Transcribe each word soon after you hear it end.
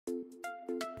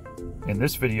In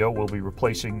this video, we'll be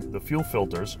replacing the fuel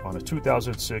filters on a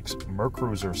 2006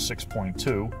 Mercruiser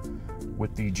 6.2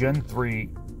 with the Gen 3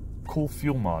 cool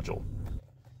fuel module.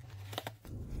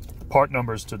 Part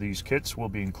numbers to these kits will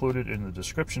be included in the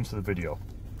description to the video.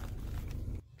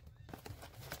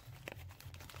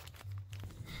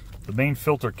 The main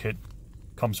filter kit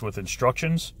comes with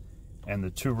instructions and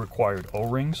the 2 required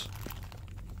O-rings.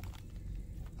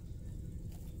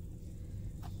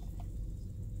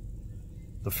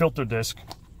 The filter disc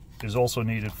is also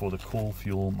needed for the cool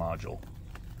fuel module.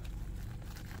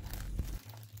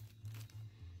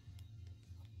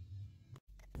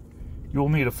 You will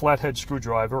need a flathead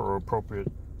screwdriver or appropriate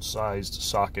sized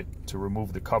socket to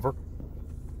remove the cover.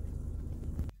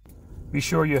 Be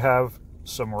sure you have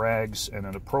some rags and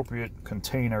an appropriate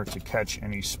container to catch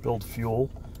any spilled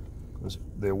fuel, because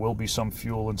there will be some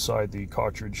fuel inside the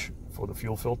cartridge for the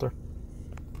fuel filter.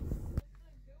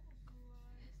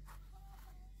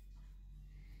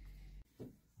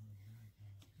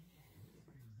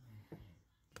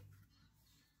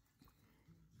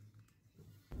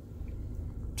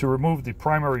 To remove the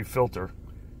primary filter,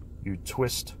 you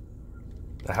twist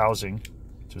the housing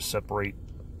to separate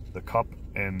the cup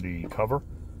and the cover,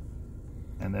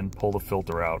 and then pull the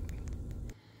filter out.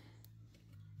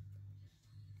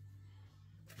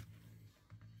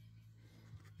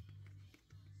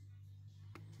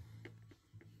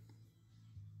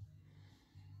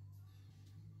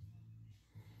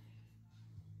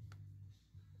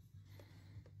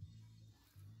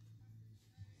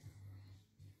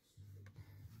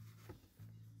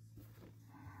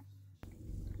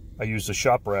 I used a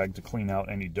shop rag to clean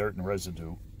out any dirt and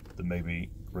residue that may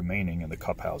be remaining in the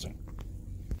cup housing.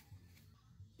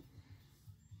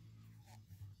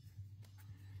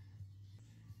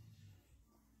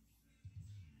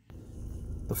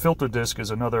 The filter disc is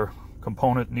another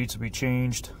component that needs to be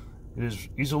changed. It is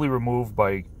easily removed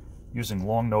by using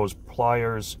long nose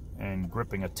pliers and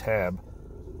gripping a tab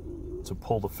to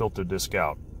pull the filter disc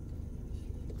out.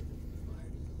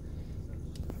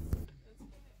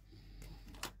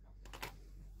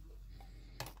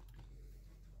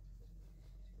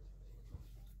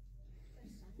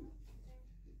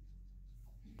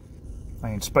 I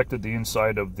inspected the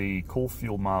inside of the cool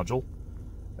fuel module.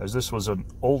 As this was an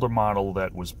older model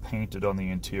that was painted on the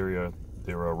interior,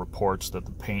 there are reports that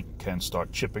the paint can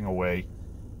start chipping away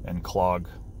and clog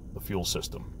the fuel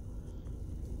system.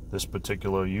 This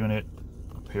particular unit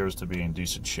appears to be in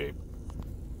decent shape.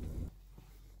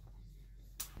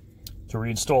 To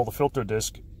reinstall the filter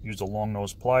disc, use the long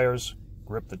nose pliers,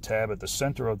 grip the tab at the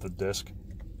center of the disc,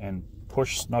 and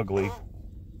push snugly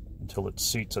until it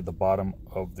seats at the bottom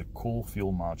of the cool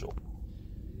fuel module.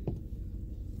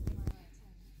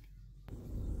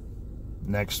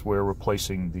 Next, we're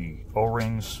replacing the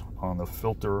O-rings on the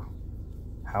filter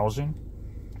housing.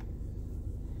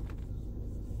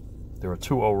 There are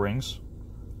 2 O-rings,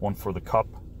 one for the cup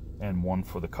and one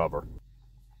for the cover.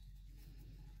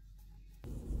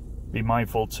 Be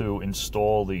mindful to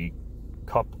install the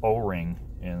cup O-ring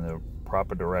in the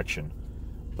proper direction.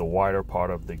 The wider part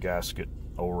of the gasket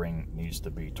O-ring needs to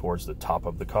be towards the top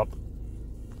of the cup.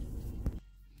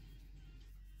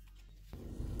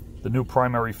 The new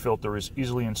primary filter is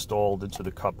easily installed into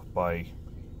the cup by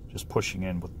just pushing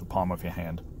in with the palm of your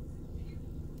hand.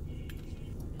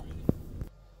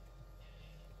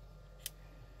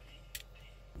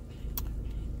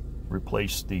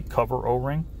 Replace the cover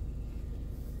O-ring.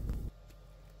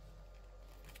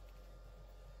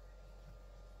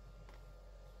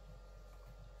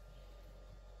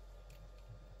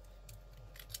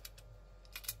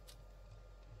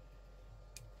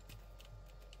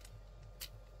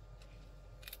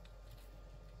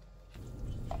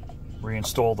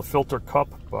 Reinstall the filter cup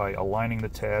by aligning the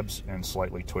tabs and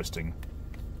slightly twisting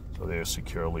so they are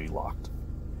securely locked.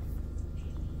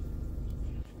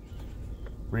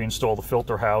 Reinstall the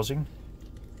filter housing,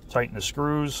 tighten the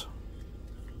screws,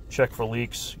 check for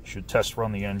leaks. You should test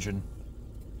run the engine,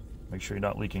 make sure you're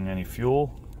not leaking any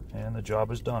fuel, and the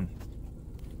job is done.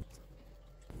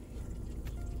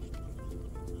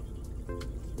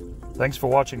 Thanks for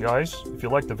watching, guys. If you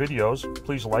like the videos,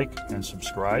 please like and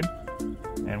subscribe,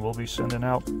 and we'll be sending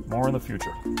out more in the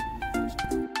future.